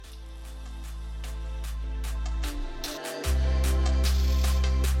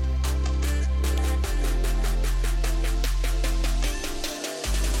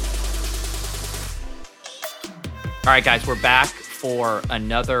All right, guys, we're back for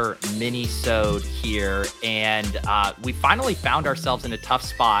another mini-sode here, and we finally found ourselves in a tough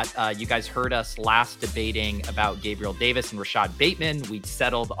spot. You guys heard us last debating about Gabriel Davis and Rashad Bateman. We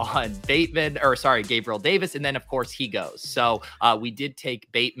settled on Gabriel Davis, and then, of course, he goes. So we did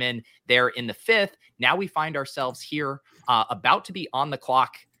take Bateman there in the 5th. Now we find ourselves here about to be on the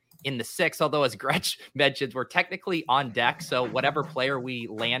clock in the 6th, although as Gretch mentioned, we're technically on deck. So whatever player we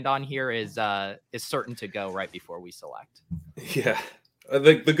land on here is certain to go right before we select. Yeah.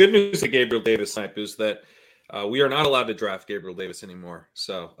 The good news of Gabriel Davis type is that we are not allowed to draft Gabriel Davis anymore.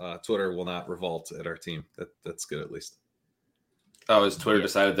 So Twitter will not revolt at our team. That's good, at least. Oh, has Twitter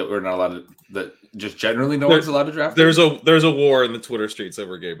decided that we're not allowed to, that just generally no one's allowed to draft? There's a war in the Twitter streets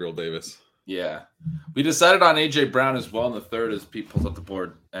over Gabriel Davis. Yeah, we decided on AJ Brown as well in the 3rd as Pete pulls up the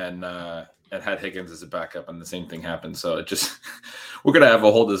board and had Higgins as a backup, and the same thing happened. So it just we're gonna have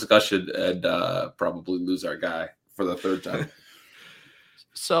a whole discussion and probably lose our guy for the 3rd time.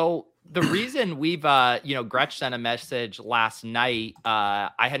 So the reason we've, Gretch sent a message last night. I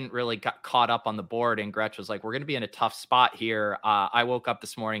hadn't really got caught up on the board, and Gretch was like, we're going to be in a tough spot here. I woke up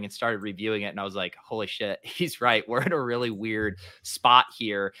this morning and started reviewing it, and I was like, holy shit, he's right. We're in a really weird spot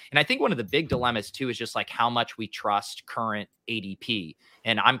here. And I think one of the big dilemmas, too, is just like how much we trust current ADP.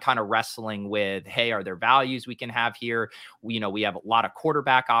 And I'm kind of wrestling with, hey, are there values we can have here? We have a lot of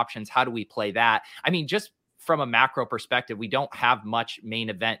quarterback options. How do we play that? I mean, just from a macro perspective, we don't have much main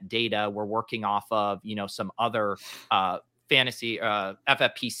event data. We're working off of, some other fantasy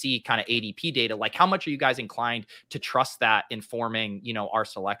FFPC kind of ADP data. Like, how much are you guys inclined to trust that informing, our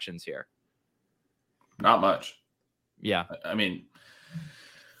selections here? Not much. Yeah. I mean,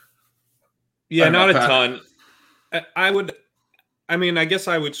 yeah, not a ton. I guess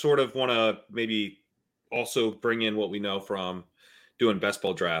I would sort of want to maybe also bring in what we know from doing best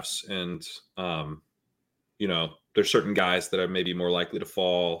ball drafts, and there's certain guys that are maybe more likely to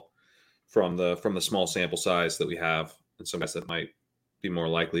fall from the small sample size that we have, and some guys that might be more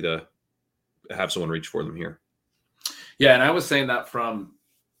likely to have someone reach for them here. Yeah, and I was saying that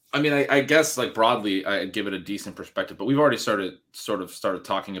I guess like broadly, I give it a decent perspective, but we've already started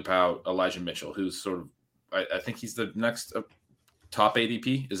talking about Elijah Mitchell, who's I think he's the next top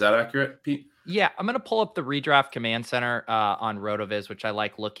ADP. Is that accurate, Pete? Yeah, I'm going to pull up the redraft command center on RotoViz, which I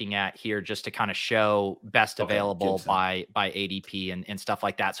like looking at here just to kind of show best available by ADP and stuff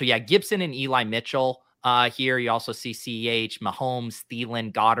like that. So yeah, Gibson and Eli Mitchell here. You also see CEH, Mahomes,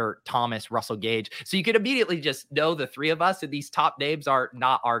 Thielen, Goddard, Thomas, Russell Gage. So you could immediately just know the three of us, and these top names are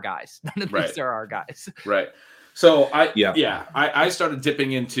not our guys. None of these are our guys. Right. So I started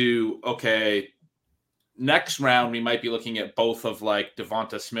dipping into, okay, next round, we might be looking at both of like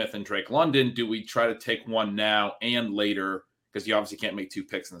Devonta Smith and Drake London. Do we try to take one now and later? Because you obviously can't make 2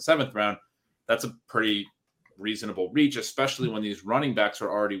 picks in the 7th round. That's a pretty reasonable reach, especially when these running backs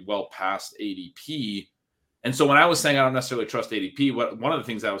are already well past ADP. And so when I was saying I don't necessarily trust ADP, one of the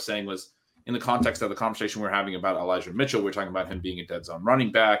things I was saying was in the context of the conversation we're having about Elijah Mitchell, we're talking about him being a dead zone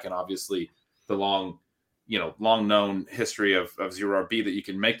running back, and obviously the long known history of zero RB that you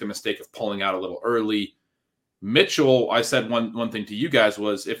can make the mistake of pulling out a little early. Mitchell, I said one thing to you guys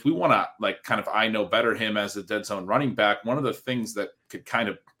was, if we want to I know better him as a dead zone running back, one of the things that could kind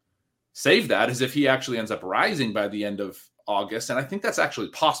of save that is if he actually ends up rising by the end of August. And I think that's actually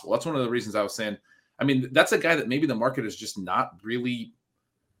possible. That's one of the reasons I was saying, that's a guy that maybe the market is just not really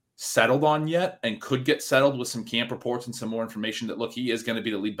settled on yet, and could get settled with some camp reports and some more information that, look, he is going to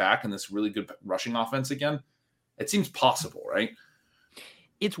be the lead back in this really good rushing offense again. It seems possible, right?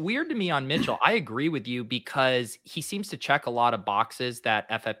 It's weird to me on Mitchell. I agree with you because he seems to check a lot of boxes that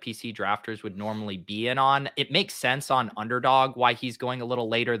FFPC drafters would normally be in on. It makes sense on Underdog why he's going a little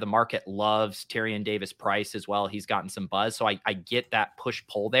later. The market loves Tyrion Davis-Price as well. He's gotten some buzz, so I get that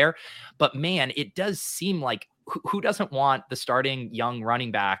push-pull there. But man, it does seem like who doesn't want the starting young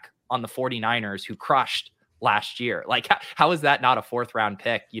running back on the 49ers who crushed last year? Like, how is that not a 4th round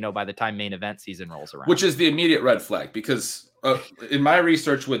pick, by the time main event season rolls around? Which is the immediate red flag, because in my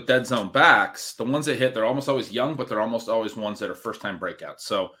research with dead zone backs, the ones that hit, they're almost always young, but they're almost always ones that are first-time breakouts.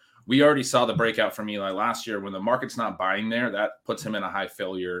 So we already saw the breakout from Eli last year. When the market's not buying there, that puts him in a high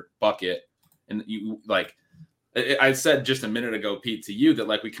failure bucket. And I said just a minute ago, Pete, to you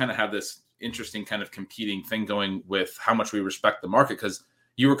that we kind of have this interesting kind of competing thing going with how much we respect the market, because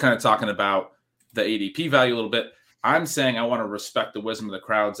you were kind of talking about the ADP value a little bit. I'm saying I want to respect the wisdom of the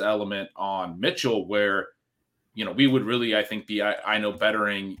crowd's element on Mitchell, where we would really, I think, be I know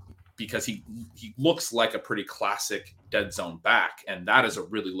bettering, because he looks like a pretty classic dead zone back, and that is a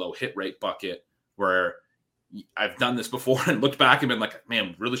really low hit rate bucket where I've done this before and looked back and been like,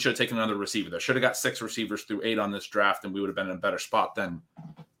 man, really should have taken another receiver. There should have got 6 receivers through 8 on this draft, and we would have been in a better spot than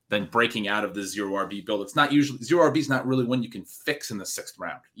breaking out of the 0 RB build. It's not usually 0 RB is not really one you can fix in the 6th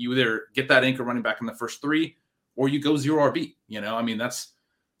round. You either get that anchor running back in the first 3, or you go 0 RB. I mean, that's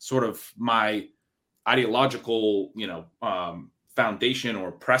sort of my ideological, foundation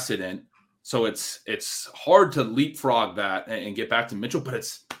or precedent. So it's hard to leapfrog that and get back to Mitchell, but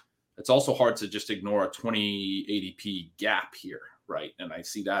it's also hard to just ignore a 20 ADP gap here, right? And I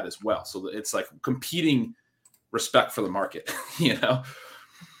see that as well. So it's like competing respect for the market,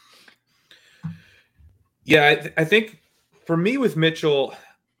 Yeah, I think for me with Mitchell,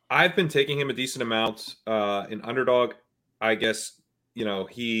 I've been taking him a decent amount in underdog. I guess,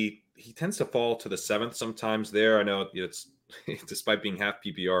 he tends to fall to the 7th sometimes there. I know it's despite being half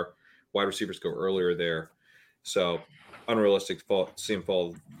PPR, wide receivers go earlier there. So unrealistic to see him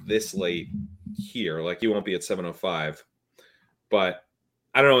fall this late here. Like, he won't be at 705. But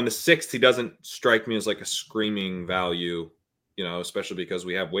I don't know, in the 6th, he doesn't strike me as like a screaming value, especially because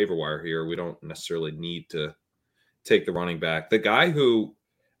we have waiver wire here. We don't necessarily need to take the running back. The guy who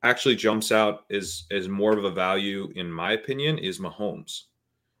actually jumps out is more of a value, in my opinion, is Mahomes.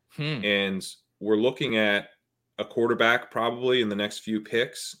 And we're looking at a quarterback probably in the next few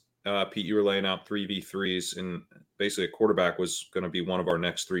picks. Pete, you were laying out 3v3s, and basically a quarterback was going to be one of our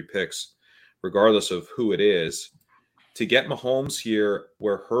next 3 picks, regardless of who it is. To get Mahomes here,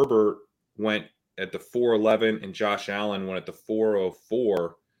 where Herbert went at the 411 and Josh Allen went at the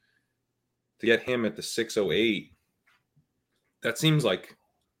 404, to get him at the 608, that seems like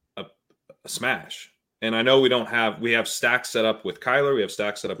a smash. And I know we have stacks set up with Kyler, we have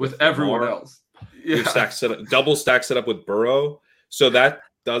stacks set up with everyone else. Yeah. We have double stacks set up with Burrow. So that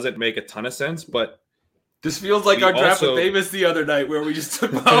doesn't make a ton of sense, but this feels like our draft with Davis the other night, where we just took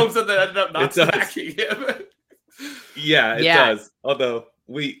Mahomes and then ended up not stacking him. Yeah, it does. Although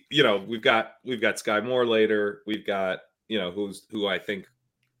we've got Sky Moore later. We've got, who I think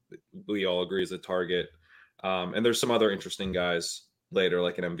we all agree is a target. And there's some other interesting guys later,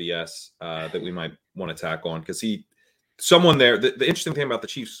 like an MVS, that we might want to tack on, because someone there. The interesting thing about the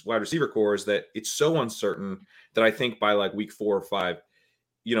Chiefs wide receiver core is that it's so uncertain that I think by like week 4 or 5,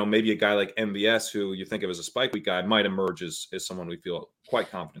 maybe a guy like MVS, who you think of as a spike week guy, might emerge as someone we feel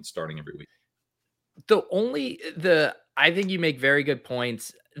quite confident starting every week. I think you make very good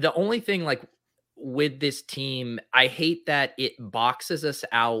points. The only thing, like, with this team, I hate that it boxes us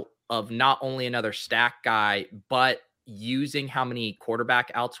out of not only another stack guy, but using how many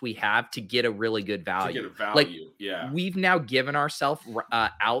quarterback outs we have to get a really good value. We've now given ourselves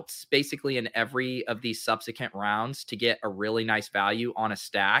outs basically in every of these subsequent rounds to get a really nice value on a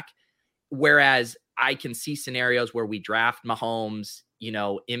stack. Whereas I can see scenarios where we draft Mahomes,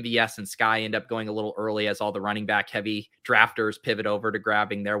 MVS and Sky end up going a little early as all the running back heavy drafters pivot over to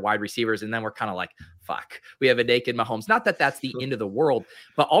grabbing their wide receivers. And then we're kind of like, fuck, we have a naked Mahomes. Not that that's the end of the world,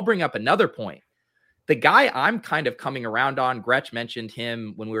 but I'll bring up another point. The guy I'm kind of coming around on, Gretch mentioned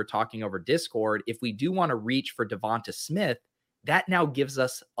him when we were talking over Discord. If we do want to reach for Devonta Smith, that now gives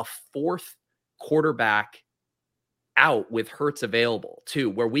us a 4th quarterback out with Hurts available too,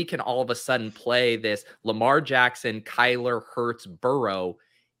 where we can all of a sudden play this Lamar Jackson, Kyler, Hurts, Burrow,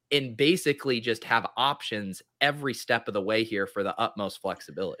 and basically just have options every step of the way here for the utmost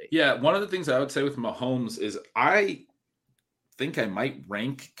flexibility. Yeah. One of the things I would say with Mahomes is I think I might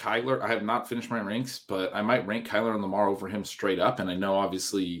rank Kyler. I have not finished my ranks, but I might rank Kyler and Lamar over him straight up. And I know,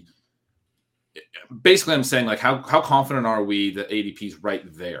 obviously, basically I'm saying, like, how confident are we that ADP's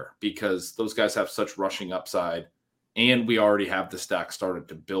right there? Because those guys have such rushing upside, and we already have the stack started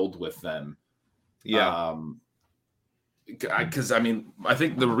to build with them. Yeah. Because, I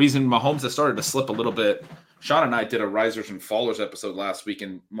think the reason Mahomes has started to slip a little bit, Sean and I did a risers and fallers episode last week,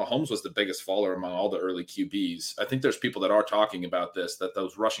 and Mahomes was the biggest faller among all the early QBs. I think there's people that are talking about this, that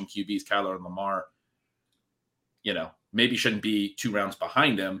those rushing QBs, Kyler and Lamar, maybe shouldn't be 2 rounds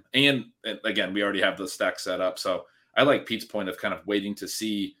behind him. And again, we already have the stack set up. So I like Pete's point of kind of waiting to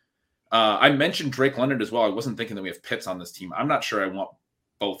see. I mentioned Drake London as well. I wasn't thinking that we have Pitts on this team. I'm not sure I want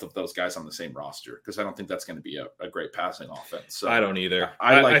both of those guys on the same roster, because I don't think that's going to be a great passing offense. So I don't either.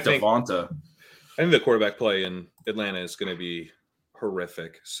 I like Devonta. I think the quarterback play in Atlanta is going to be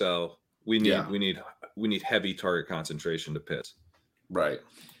horrific. So we need heavy target concentration to Pitts. Right.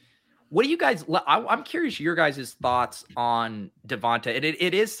 What do you guys? I'm curious your guys' thoughts on Devonta.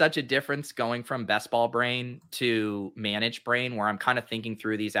 It is such a difference going from best ball brain to managed brain, where I'm kind of thinking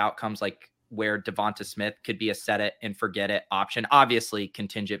through these outcomes, like where Devonta Smith could be a set it and forget it option. Obviously,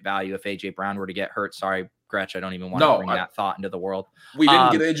 contingent value if AJ Brown were to get hurt. Sorry, Gretch, I don't even want to bring that thought into the world. We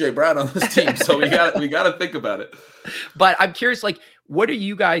didn't get AJ Brown on this team, so we got to think about it. But I'm curious, like, what do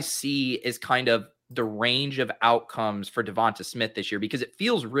you guys see as kind of the range of outcomes for Devonta Smith this year? Because it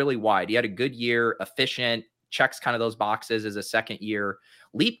feels really wide. He had a good year, efficient, checks kind of those boxes as a second year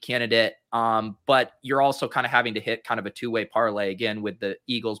leap candidate. But you're also kind of having to hit kind of a two-way parlay again with the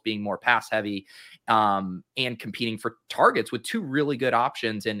Eagles being more pass heavy and competing for targets with two really good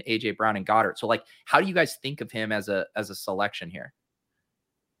options in AJ Brown and Goddard. So like, how do you guys think of him as a selection here?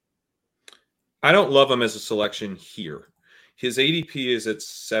 I don't love him as a selection here. His ADP is at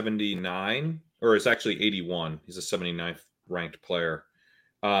 79, or it's actually 81. He's a 79th ranked player,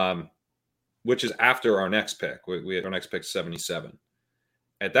 which is after our next pick. We have our next pick 77.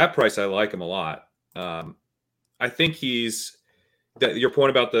 At that price, I like him a lot. I think he's your point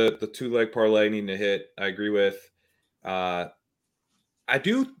about the two-leg parlay needing to hit. I agree with. I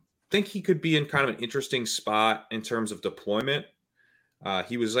do think he could be in kind of an interesting spot in terms of deployment.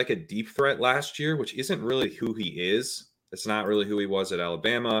 He was like a deep threat last year, which isn't really who he is. It's not really who he was at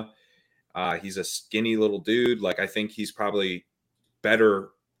Alabama. He's a skinny little dude. Like, I think he's probably better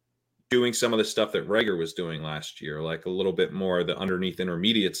doing some of the stuff that Reagor was doing last year, like a little bit more of the underneath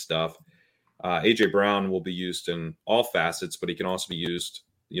intermediate stuff. AJ Brown will be used in all facets, but he can also be used,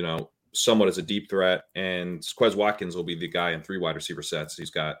 somewhat as a deep threat. And Quez Watkins will be the guy in 3 wide receiver sets.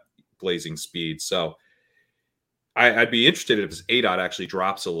 He's got blazing speed. So I'd be interested if his ADOT actually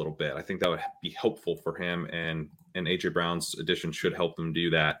drops a little bit. I think that would be helpful for him, and AJ Brown's addition should help them do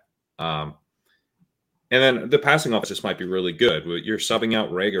that. And then the passing offense just might be really good. You're subbing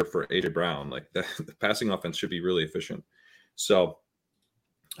out Reagor for AJ Brown. Like the passing offense should be really efficient. So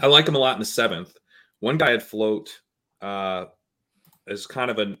I like him a lot in the 7th. One guy I'd float as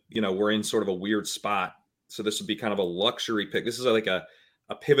kind of we're in sort of a weird spot. So this would be kind of a luxury pick. This is like a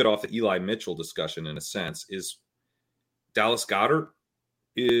pivot off the Eli Mitchell discussion in a sense. Is Dallas Goedert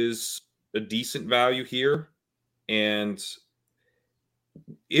is a decent value here. And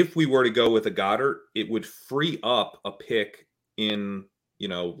if we were to go with a Goddard, it would free up a pick in,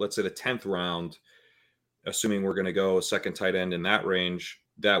 let's say the 10th round, assuming we're going to go a second tight end in that range,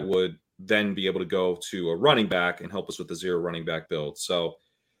 that would then be able to go to a running back and help us with the 0 running back build. So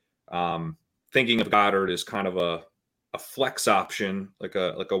thinking of Goddard as kind of a flex option, like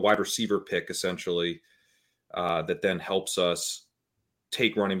a wide receiver pick, essentially, that then helps us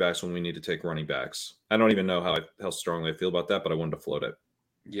take running backs when we need to take running backs. I don't even know how strongly I feel about that, but I wanted to float it.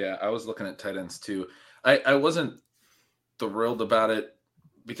 Yeah, I was looking at tight ends too. I wasn't thrilled about it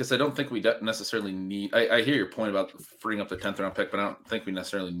because I don't think we necessarily need. I hear your point about freeing up the 10th round pick, but I don't think we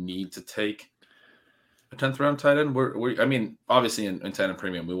necessarily need to take a 10th round tight end. I mean, obviously in tight end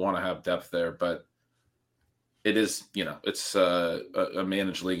premium, we want to have depth there, but it is, it's a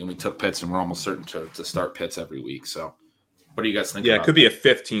managed league, and we took Pitts, and we're almost certain to start Pitts every week. So. What do you guys think? Yeah, it could be a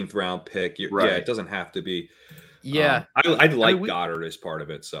 15th round pick. Right. Yeah, it doesn't have to be. Yeah, I'd like Goddard as part of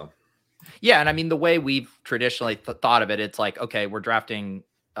it. So, yeah, and I mean the way we've traditionally thought of it, it's like, okay, we're drafting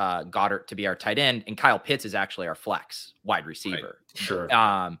Goddard to be our tight end, and Kyle Pitts is actually our flex wide receiver. Right. Sure.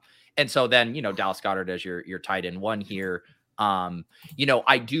 And so then Dallas Goedert as your tight end 1 here.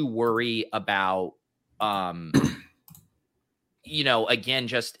 I do worry about. Again,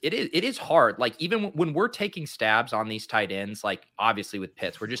 just it is hard. Like, even when we're taking stabs on these tight ends, like obviously with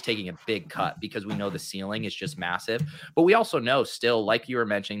Pitts, we're just taking a big cut because we know the ceiling is just massive. But we also know still, like you were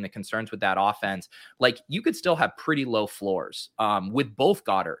mentioning, the concerns with that offense, like you could still have pretty low floors with both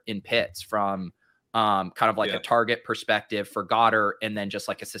Goddard and Pitts from kind of like a target perspective for Goddard, and then just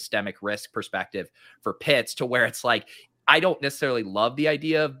like a systemic risk perspective for Pitts, to where it's like, I don't necessarily love the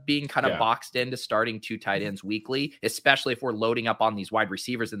idea of being kind of boxed into starting 2 tight ends weekly, especially if we're loading up on these wide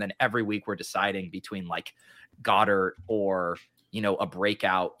receivers. And then every week we're deciding between like Goddard or, a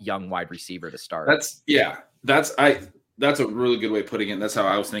breakout young wide receiver to start. That's a really good way of putting it. That's how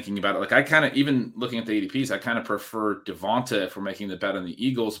I was thinking about it. Like, I kind of, even looking at the ADPs, I kind of prefer Devonta if we're making the bet on the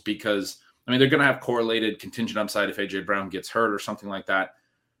Eagles, because they're going to have correlated contingent upside if AJ Brown gets hurt or something like that.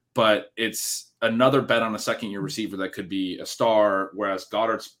 But it's another bet on a second-year receiver that could be a star, whereas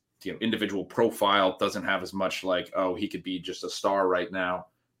Goddard's individual profile doesn't have as much like, oh, he could be just a star right now,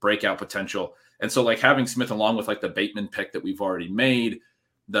 breakout potential. And so like having Smith along with like the Bateman pick that we've already made,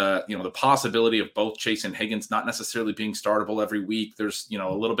 the possibility of both Chase and Higgins not necessarily being startable every week. There's,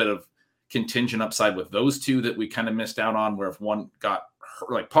 a little bit of contingent upside with those two that we kind of missed out on, where if one got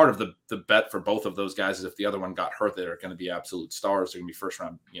hurt, like part of the bet for both of those guys is if the other one got hurt, they're going to be absolute stars. They're going to be first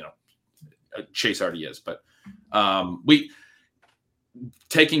round, Chase already is, but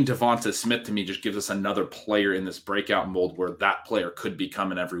taking Devonta Smith to me just gives us another player in this breakout mold where that player could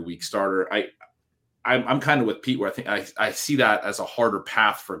become an every week starter. I'm kind of with Pete, where I think I see that as a harder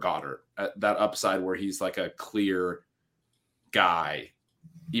path for Goddard, that upside where he's like a clear guy,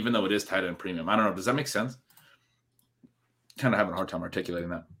 even though it is tight end premium. I don't know. Does that make sense? Kind of having a hard time articulating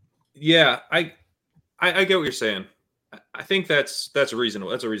that. Yeah, I get what you're saying. I think that's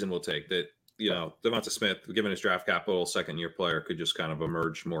reasonable. That's a reasonable take that, Devonta Smith, given his draft capital, second-year player, could just kind of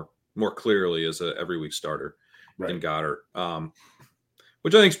emerge more clearly as a every week starter than Goddard,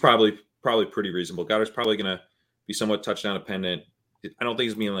 which I think is probably pretty reasonable. Goddard's probably going to be somewhat touchdown dependent. I don't think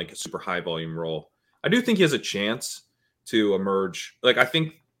he's being like a super high volume role. I do think he has a chance to emerge. Like, I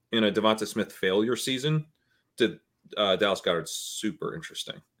think in a Devonta Smith failure season, Dallas Goedert's super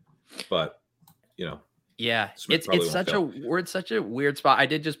interesting, but yeah, we're in such a weird spot. I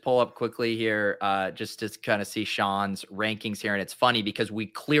did just pull up quickly here, just to kind of see Sean's rankings here. And it's funny because we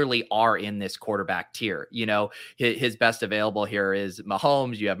clearly are in this quarterback tier. His best available here is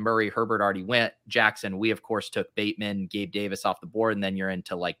Mahomes. You have Murray, Herbert already went, Jackson. We of course took Bateman, Gabe Davis off the board. And then you're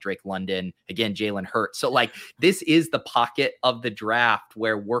into like Drake London again, Jalen Hurts. So like, this is the pocket of the draft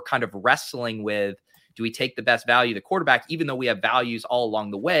where we're kind of wrestling with, do we take the best value, the quarterback, even though we have values all along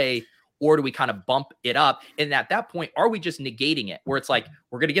the way? Or do we kind of bump it up? And at that point, are we just negating it? Where it's like,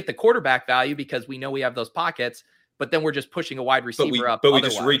 we're going to get the quarterback value because we know we have those pockets, but then we're just pushing a wide receiver up. But we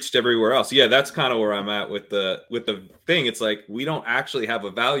just reached everywhere else. Yeah, that's kind of where I'm at with the thing. It's like, we don't actually have a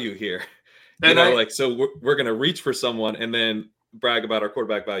value here. So we're going to reach for someone and then brag about our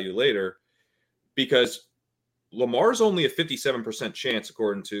quarterback value later, because Lamar's only a 57% chance,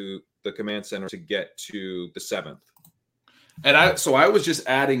 according to the Command Center, to get to the 7th. And I was just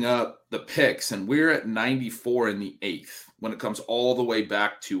adding up the picks, and we're at 94 in the 8th when it comes all the way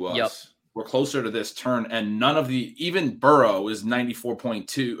back to us. Yep. We're closer to this turn, and none of even Burrow is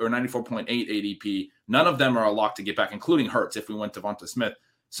 94.2 or 94.8 ADP. None of them are a lock to get back, including Hurts if we went to Devonta Smith.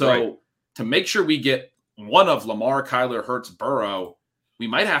 So to make sure we get one of Lamar, Kyler, Hurts, Burrow, we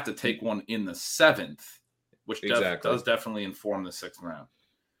might have to take one in the 7th, which does definitely inform the 6th round.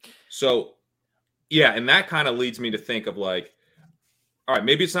 So, yeah, and that kind of leads me to think of like, all right,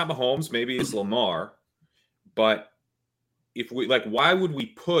 maybe it's not Mahomes, maybe it's Lamar, but if we why would we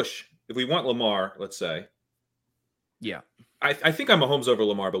push if we want Lamar? Let's say, yeah, I think I'm Mahomes over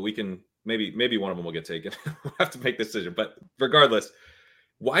Lamar, but we can maybe one of them will get taken. We'll have to make the decision, but regardless,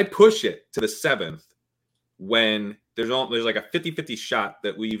 why push it to the 7th when there's like a 50-50 shot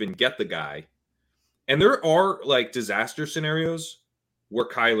that we even get the guy, and there are like disaster scenarios where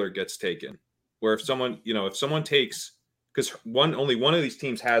Kyler gets taken. Where if someone takes, because only one of these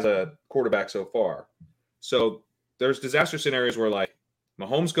teams has a quarterback so far. So there's disaster scenarios where like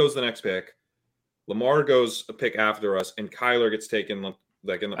Mahomes goes the next pick, Lamar goes a pick after us, and Kyler gets taken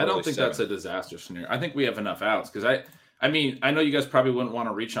like in the I don't think 7th. That's a disaster scenario. I think we have enough outs because I mean, I know you guys probably wouldn't want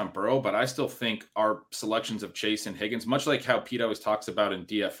to reach on Burrow, but I still think our selections of Chase and Higgins, much like how Pete always talks about in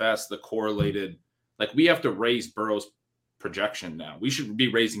DFS, the correlated, like we have to raise Burrow's projection now. We should be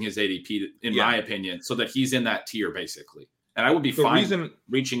raising his ADP, in my opinion, so that he's in that tier basically. And I would be fine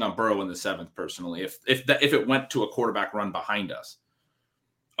reaching on Burrow in the 7th personally, if it went to a quarterback run behind us.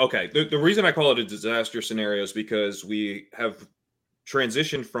 Okay, the reason I call it a disaster scenario is because we have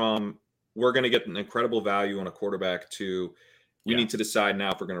transitioned from we're going to get an incredible value on a quarterback to we need to decide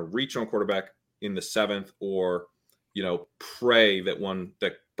now if we're going to reach on quarterback in the 7th or pray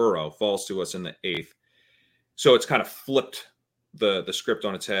that Burrow falls to us in the 8th. So it's kind of flipped the script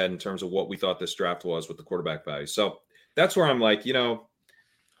on its head in terms of what we thought this draft was with the quarterback value. So that's where I'm like,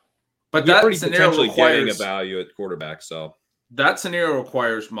 but that already scenario potentially requires getting a value at quarterback. So that scenario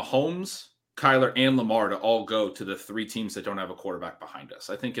requires Mahomes, Kyler, and Lamar to all go to the 3 teams that don't have a quarterback behind us.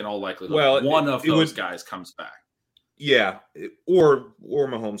 I think in all likelihood, one of those guys comes back. Yeah, or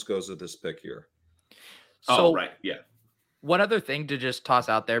Mahomes goes with this pick here. So, right, yeah. One other thing to just toss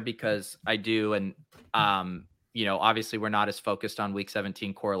out there, because I do, and obviously we're not as focused on week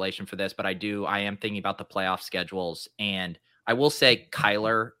 17 correlation for this, but I am thinking about the playoff schedules. And I will say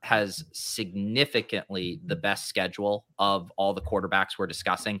Kyler has significantly the best schedule of all the quarterbacks we're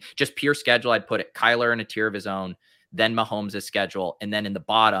discussing. Just pure schedule, I'd put it Kyler in a tier of his own, then Mahomes' schedule, and then in the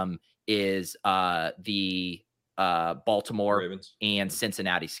bottom is the Baltimore Ravens and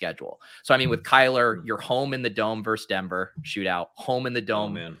Cincinnati schedule. So I mean, with Kyler, you're home in the Dome versus Denver, shootout, home in the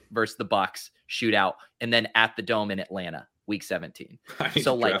Dome versus the Bucks, shootout, and then at the Dome in Atlanta, week 17. I need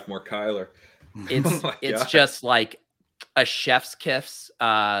to draft more Kyler. It's just like a chef's kiss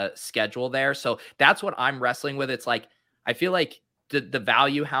schedule there. So that's what I'm wrestling with. It's like, I feel like the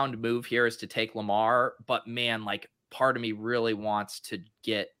value hound move here is to take Lamar, but man, like part of me really wants to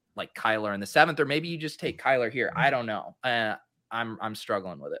get like Kyler in the 7th, or maybe you just take Kyler here. I don't know. I'm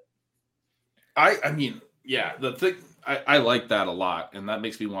struggling with it. I mean, yeah, the thing I like that a lot, and that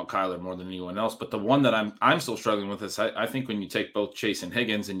makes me want Kyler more than anyone else. But the one that I'm still struggling with is I think when you take both Chase and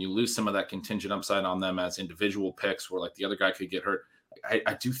Higgins and you lose some of that contingent upside on them as individual picks, where like the other guy could get hurt,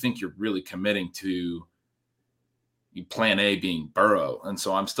 I do think you're really committing to plan A being Burrow, and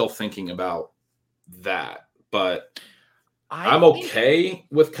so I'm still thinking about that. But I'm okay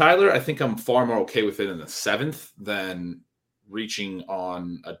with Kyler. I think I'm far more okay with it in the 7th than reaching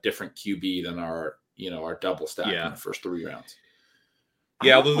on a different QB than our double stack in the first 3 rounds.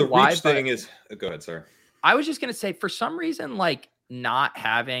 Yeah, although the reach thing is go ahead, sir. I was just gonna say, for some reason, like not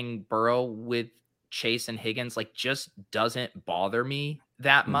having Burrow with Chase and Higgins like just doesn't bother me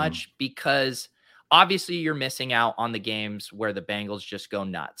that much, because obviously you're missing out on the games where the Bengals just go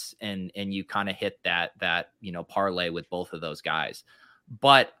nuts and you kind of hit that parlay with both of those guys.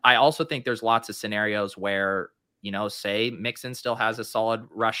 But I also think there's lots of scenarios where, say Mixon still has a solid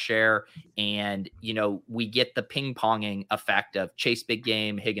rush share and, we get the ping ponging effect of Chase big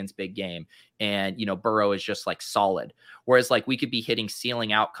game, Higgins big game, and, Burrow is just like solid. Whereas like we could be hitting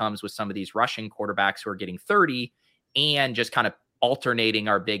ceiling outcomes with some of these rushing quarterbacks who are getting 30 and just kind of alternating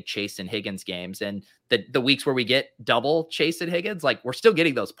our big Chase and Higgins games. And the weeks where we get double Chase and Higgins, like we're still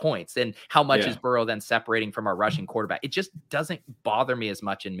getting those points. And how much is Burrow then separating from our rushing quarterback? It just doesn't bother me as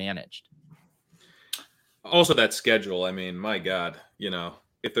much in managed. Also that schedule, I mean, my God,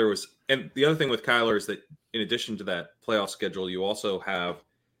 if there was, and the other thing with Kyler is that in addition to that playoff schedule, you also have,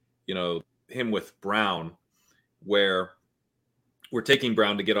 him with Brown, where we're taking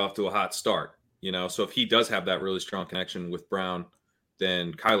Brown to get off to a hot start. So if he does have that really strong connection with Brown,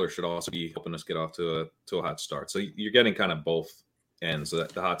 then Kyler should also be helping us get off to a hot start. So you're getting kind of both ends, so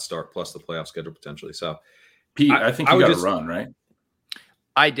the hot start plus the playoff schedule potentially. So Pete, I think you got to run, right?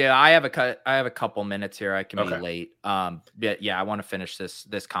 I do. I have a couple minutes here. I can be late. But yeah, I want to finish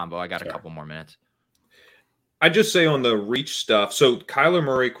this combo. I got a couple more minutes. I just say on the reach stuff. So Kyler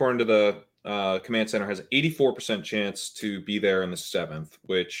Murray, according to the command center, has an 84% chance to be there in the 7th,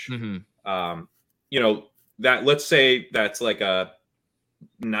 which that, let's say that's like a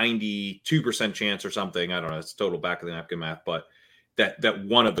 92% chance or something. I don't know. It's total back of the napkin math, but that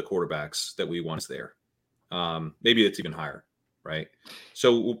one of the quarterbacks that we want is there. Maybe it's even higher, right?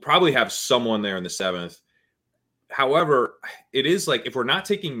 So we'll probably have someone there in the 7th. However, it is like, if we're not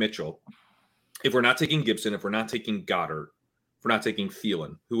taking Mitchell, if we're not taking Gibson, if we're not taking Goddard, if we're not taking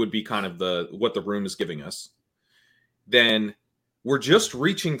Thielen, who would be kind of what the room is giving us, then we're just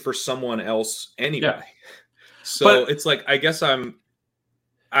reaching for someone else anyway. Yeah. So it's like, I guess I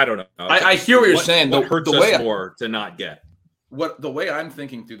don't know. I hear what you're saying. What hurts us more to not get? The way I'm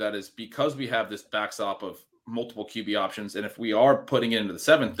thinking through that is because we have this backstop of multiple QB options, and if we are putting it into the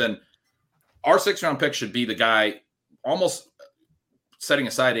 7th, then our 6th round pick should be the guy, almost setting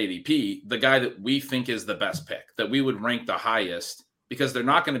aside ADP, the guy that we think is the best pick, that we would rank the highest, because they're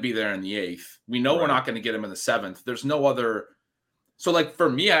not going to be there in the 8th. We know we're not going to get him in the 7th. There's no other. So, like, for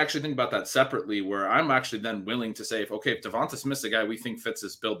me, I actually think about that separately, where I'm actually then willing to say, if Devonta Smith's the guy we think fits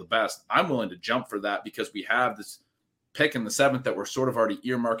this build the best, I'm willing to jump for that because we have this pick in the 7th that we're sort of already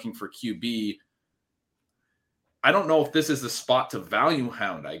earmarking for QB. I don't know if this is the spot to value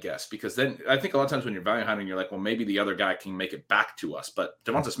hound, I guess, because then I think a lot of times when you're value hounding, you're like, well, maybe the other guy can make it back to us, but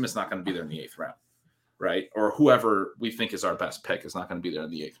Devonta Smith's not going to be there in the 8th round, right? Or whoever we think is our best pick is not going to be there in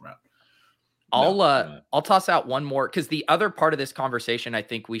the 8th round. I'll toss out one more, because the other part of this conversation I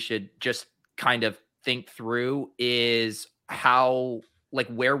think we should just kind of think through is how, like,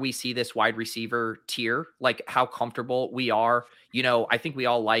 where we see this wide receiver tier, like how comfortable we are. I think we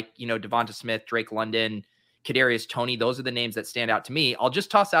all like, Devonta Smith, Drake London, Kadarius Toney. Those are the names that stand out to me. I'll just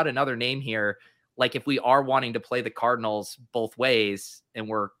toss out another name here. Like, if we are wanting to play the Cardinals both ways and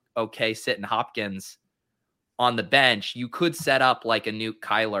we're okay sitting Hopkins on the bench, you could set up like a Nuke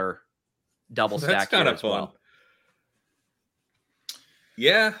Kyler double stack. That's kind of fun. Well.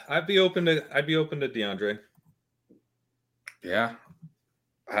 Yeah, I'd be open to DeAndre. Yeah,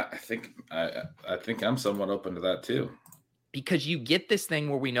 I think I'm somewhat open to that too. Because you get this thing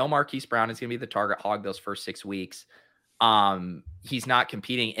where we know Marquise Brown is going to be the target hog those first 6 weeks. He's not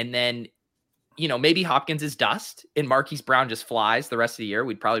competing, and then maybe Hopkins is dust and Marquise Brown just flies the rest of the year.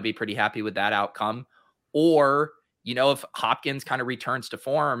 We'd probably be pretty happy with that outcome. Or if Hopkins kind of returns to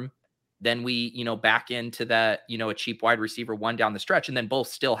form, then we, back into that, a cheap wide receiver one down the stretch, and then both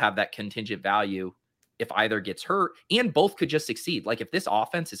still have that contingent value if either gets hurt, and both could just succeed. Like, if this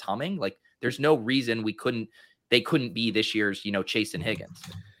offense is humming, like, there's no reason they couldn't be this year's, Chase and Higgins.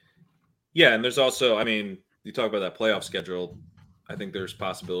 Yeah. And there's also, I mean, you talk about that playoff schedule. I think there's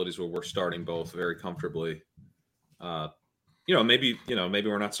possibilities where we're starting both very comfortably. maybe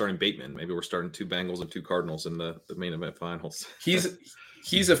we're not starting Bateman. Maybe we're starting 2 Bengals and 2 Cardinals in the main event finals.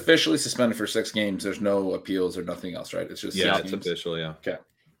 He's officially suspended for 6 games. There's no appeals or nothing else, right? It's just it's official. Yeah. Okay.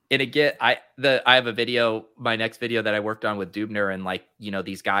 And again, I have a video, my next video that I worked on with Dubner, and like,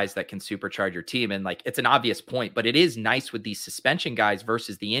 these guys that can supercharge your team. And like, it's an obvious point, but it is nice with these suspension guys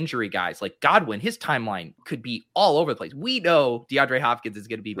versus the injury guys. Like Godwin, his timeline could be all over the place. We know DeAndre Hopkins is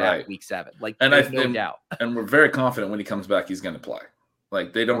going to be back week 7. Like, and there's no doubt. And we're very confident when he comes back, he's going to play.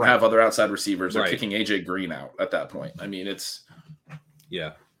 Like, they don't have other outside receivers. They're kicking AJ Green out at that point. I mean,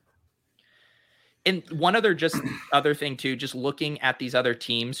 yeah. And one other thing too, just looking at these other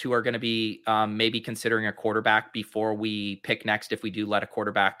teams who are going to be maybe considering a quarterback before we pick next, if we do let a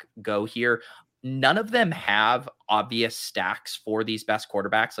quarterback go here, none of them have obvious stacks for these best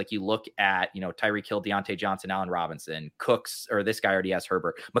quarterbacks. Like you look at, Tyreek Hill, Deontay Johnson, Allen Robinson, Cooks, or this guy already has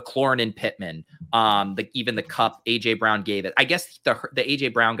Herbert, McLaurin and Pittman, even the Cup, AJ Brown gave it. I guess the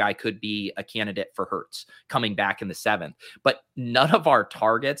AJ Brown guy could be a candidate for Hurts coming back in the 7th, but none of our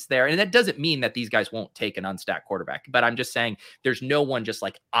targets there. And that doesn't mean that these guys won't take an unstacked quarterback, but I'm just saying there's no one just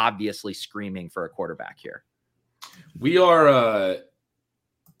like obviously screaming for a quarterback here. We are,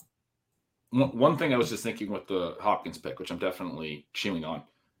 one thing I was just thinking with the Hopkins pick, which I'm definitely chewing on,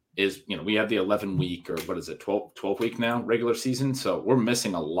 is, we have the 11-week or what is it, 12-week now regular season. So we're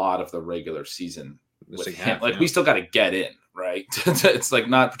missing a lot of the regular season with him. Like we still got to get in, right? It's like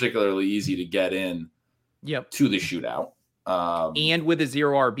not particularly easy to get in to the shootout. And with a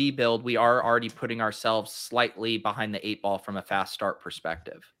 0 RB build, we are already putting ourselves slightly behind the 8 ball from a fast start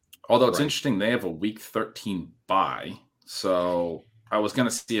perspective. Although it's interesting, they have a week 13 bye. So I was going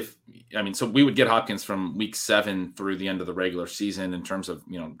to see so we would get Hopkins from week 7 through the end of the regular season in terms of,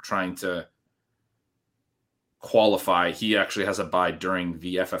 trying to qualify. He actually has a bye during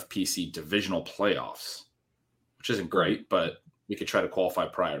the FFPC divisional playoffs, which isn't great, but we could try to qualify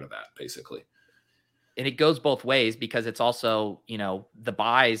prior to that, basically. And it goes both ways because it's also, the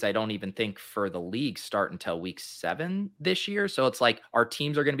buys, I don't even think for the league start until week 7 this year. So it's like our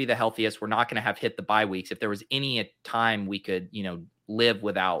teams are going to be the healthiest. We're not going to have hit the bye weeks. If there was any time we could, live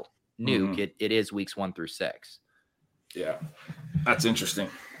without Nuke, it is weeks 1 through 6. Yeah, that's interesting.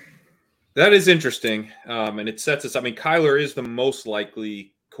 That is interesting. And it sets us, Kyler is the most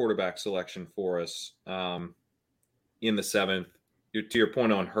likely quarterback selection for us in the 7th. To your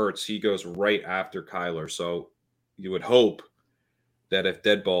point on Hurts, he goes right after Kyler. So you would hope that if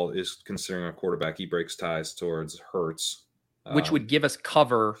Deadball is considering a quarterback, he breaks ties towards Hurts. Which would give us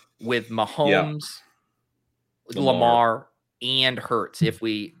cover with Mahomes, Lamar, and Hurts.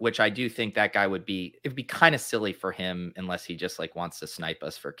 Which I do think that guy it'd be kind of silly for him unless he just like wants to snipe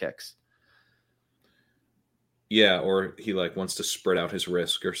us for kicks. Yeah, or he like wants to spread out his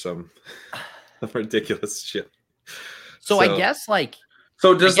risk or some ridiculous shit. So I guess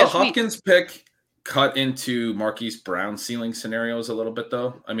so does the Hopkins pick cut into Marquise Brown ceiling scenarios a little bit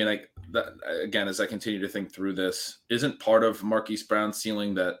though? I mean, that, again, as I continue to think through this, isn't part of Marquise Brown's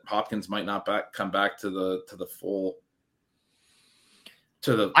ceiling that Hopkins might not come back to the full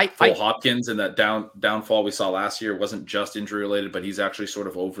Hopkins, and that downfall we saw last year wasn't just injury related, but he's actually sort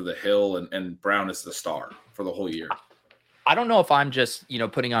of over the hill, and Brown is the star for the whole year. I don't know if I'm just,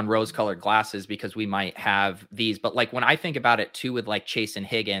 putting on rose-colored glasses because we might have these, but like when I think about it too with like Chase and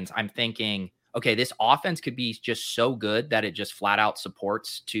Higgins, I'm thinking, okay, this offense could be just so good that it just flat out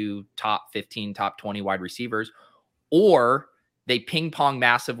supports 2 top 15, top 20 wide receivers, or they ping pong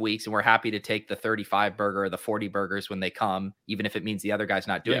massive weeks and we're happy to take the 35 burger or the 40 burgers when they come, even if it means the other guy's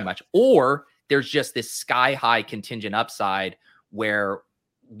not doing much, or there's just this sky high contingent upside where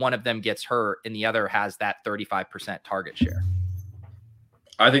one of them gets hurt and the other has that 35% target share.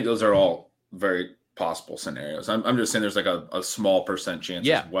 I think those are all very possible scenarios. I'm just saying there's like a small percent chance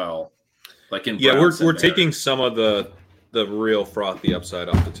as well. Like in we're taking some of the real frothy upside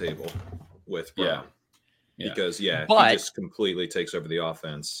off the table with Brown. Because he just completely takes over the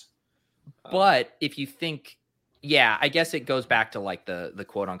offense. But if you think, I guess it goes back to like the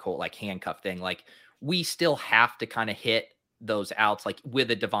quote unquote like handcuff thing. Like we still have to kind of hit those outs, like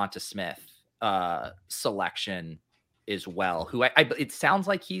with a Devonta Smith selection as well, who it sounds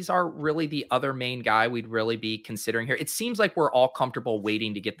like he's really the other main guy we'd really be considering here. It seems like we're all comfortable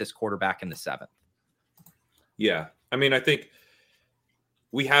waiting to get this quarterback in the 7th. Yeah. I think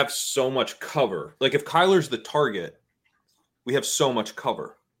we have so much cover. Like if Kyler's the target, we have so much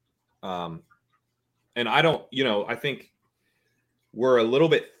cover. And I think we're a little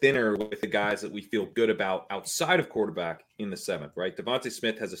bit thinner with the guys that we feel good about outside of quarterback in the 7th, right? Devonta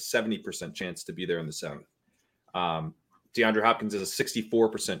Smith has a 70% chance to be there in the 7th. DeAndre Hopkins has a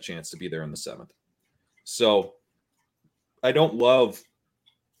 64% chance to be there in the 7th. So don't love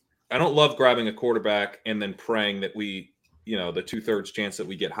grabbing a quarterback and then praying that we, the 2/3 chance that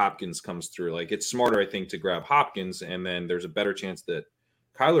we get Hopkins comes through. Like, it's smarter, I think, to grab Hopkins, and then there's a better chance that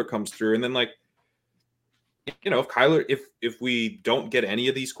Kyler comes through. And then, like, if Kyler, if we don't get any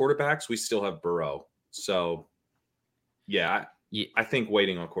of these quarterbacks, we still have Burrow. So, yeah, I think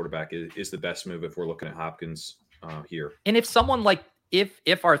waiting on quarterback is the best move if we're looking at Hopkins here. And if someone like,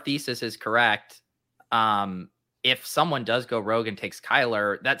 if our thesis is correct, if someone does go rogue and takes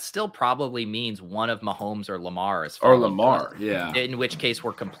Kyler, that still probably means one of Mahomes or Lamar is or Lamar. Yeah. In which case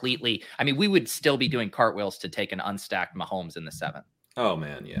we're completely, we would still be doing cartwheels to take an unstacked Mahomes in the 7th. Oh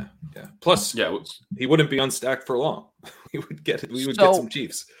man. Yeah. Yeah. Plus, he wouldn't be unstacked for long. We would get some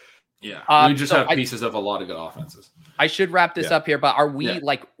Chiefs. Yeah. We just have pieces of a lot of good offenses. I should wrap this up here, but are we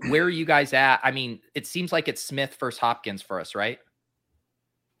like, where are you guys at? It seems like it's Smith versus Hopkins for us, right?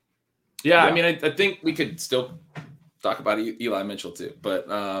 Yeah. I think we could still talk about Eli Mitchell too, but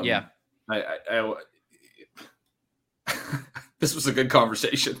I this was a good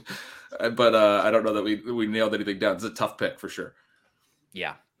conversation, but I don't know that we nailed anything down. It's a tough pick for sure.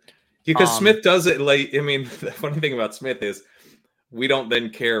 Yeah. Because Smith does it late. The funny thing about Smith is we don't then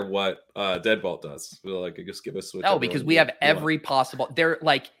care what Deadbolt does. We'll just give us. No, because we have every possible. They're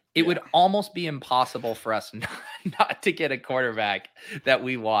like, it would almost be impossible for us not to get a quarterback that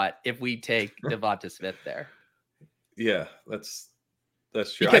we want if we take Devonta Smith there. Yeah, that's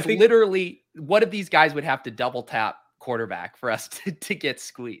true. Because literally, what if these guys would have to double tap quarterback for us to get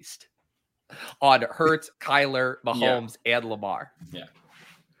squeezed on Hurts, Kyler, Mahomes, and Lamar? Yeah.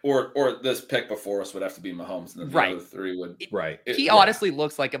 Or this pick before us would have to be Mahomes, and then the other three would. He honestly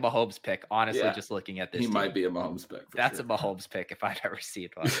looks like a Mahomes pick. Honestly, just looking at this, he might be a Mahomes pick. That's a Mahomes pick if I've ever seen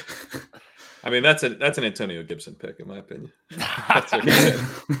one. That's an Antonio Gibson pick, in my opinion. That's okay.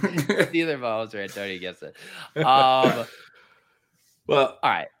 It's either Mahomes or Antonio Gibson. Well, all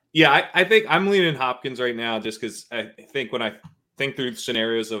right. Yeah, I think I'm leaning Hopkins right now, just because I think when I think through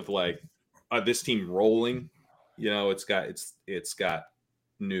scenarios of like this team rolling, it's got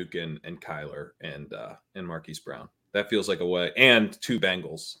Nuke and Kyler and Marquise Brown. That feels like a way, and 2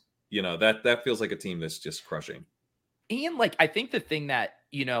 Bengals. That feels like a team that's just crushing. And like, I think the thing that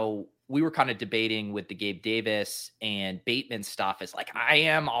we were kind of debating with the Gabe Davis and Bateman stuff is like, I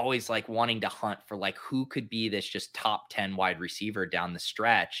am always like wanting to hunt for like who could be this just top 10 wide receiver down the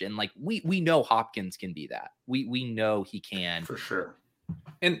stretch, and like we know Hopkins can be that. We know he can for sure.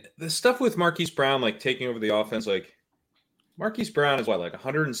 And the stuff with Marquise Brown, like taking over the offense, like. Marquise Brown is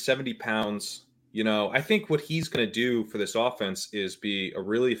 170 pounds. I think what he's going to do for this offense is be a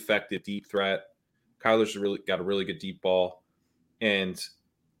really effective deep threat. Kyler's got a really good deep ball, and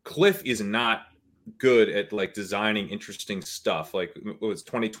Cliff is not good at like designing interesting stuff. Like it was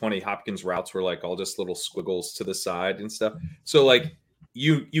 2020, Hopkins routes were like all just little squiggles to the side and stuff. So like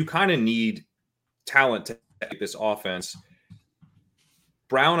you kind of need talent to make this offense.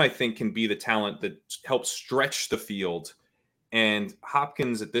 Brown, I think, can be the talent that helps stretch the field. And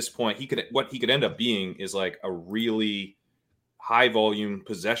Hopkins at this point, he could end up being is like a really high volume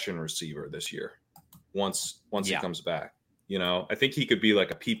possession receiver this year. Once he comes back, I think he could be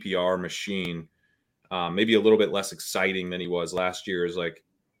like a PPR machine, maybe a little bit less exciting than he was last year. Is like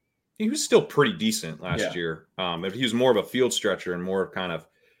he was still pretty decent last year. If he was more of a field stretcher and more kind of,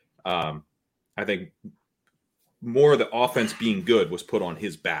 I think more of the offense being good was put on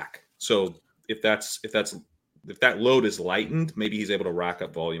his back. So if that load is lightened, maybe he's able to rack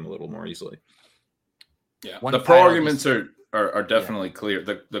up volume a little more easily. Yeah, the pro arguments are definitely clear.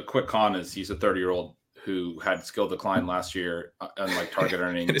 The quick con is he's a 30-year-old who had skill decline last year, unlike target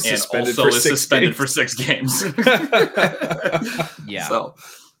earning, and also is suspended for 6 games. Yeah. So,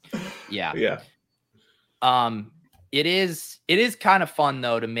 yeah. It is kind of fun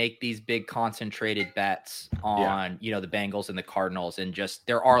though to make these big concentrated bets on the Bengals and the Cardinals, and just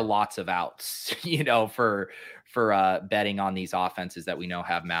there are lots of outs for betting on these offenses that we know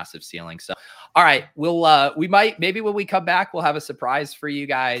have massive ceilings. So all right, maybe when we come back we'll have a surprise for you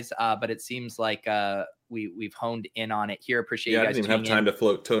guys, but it seems like we've honed in on it here. Appreciate you guys. I didn't have time to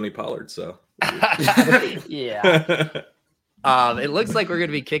float Tony Pollard, so yeah. It looks like we're going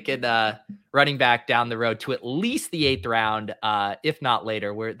to be kicking running back down the road to at least the 8th round, if not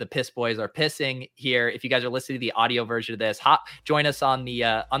later. Where the Piss Boys are pissing here. If you guys are listening to the audio version of this, join us on the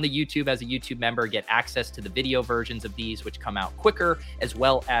YouTube as a YouTube member. Get access to the video versions of these, which come out quicker, as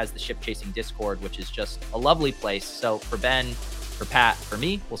well as the Ship Chasing Discord, which is just a lovely place. So for Ben, for Pat, for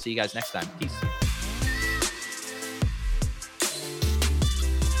me, we'll see you guys next time. Peace.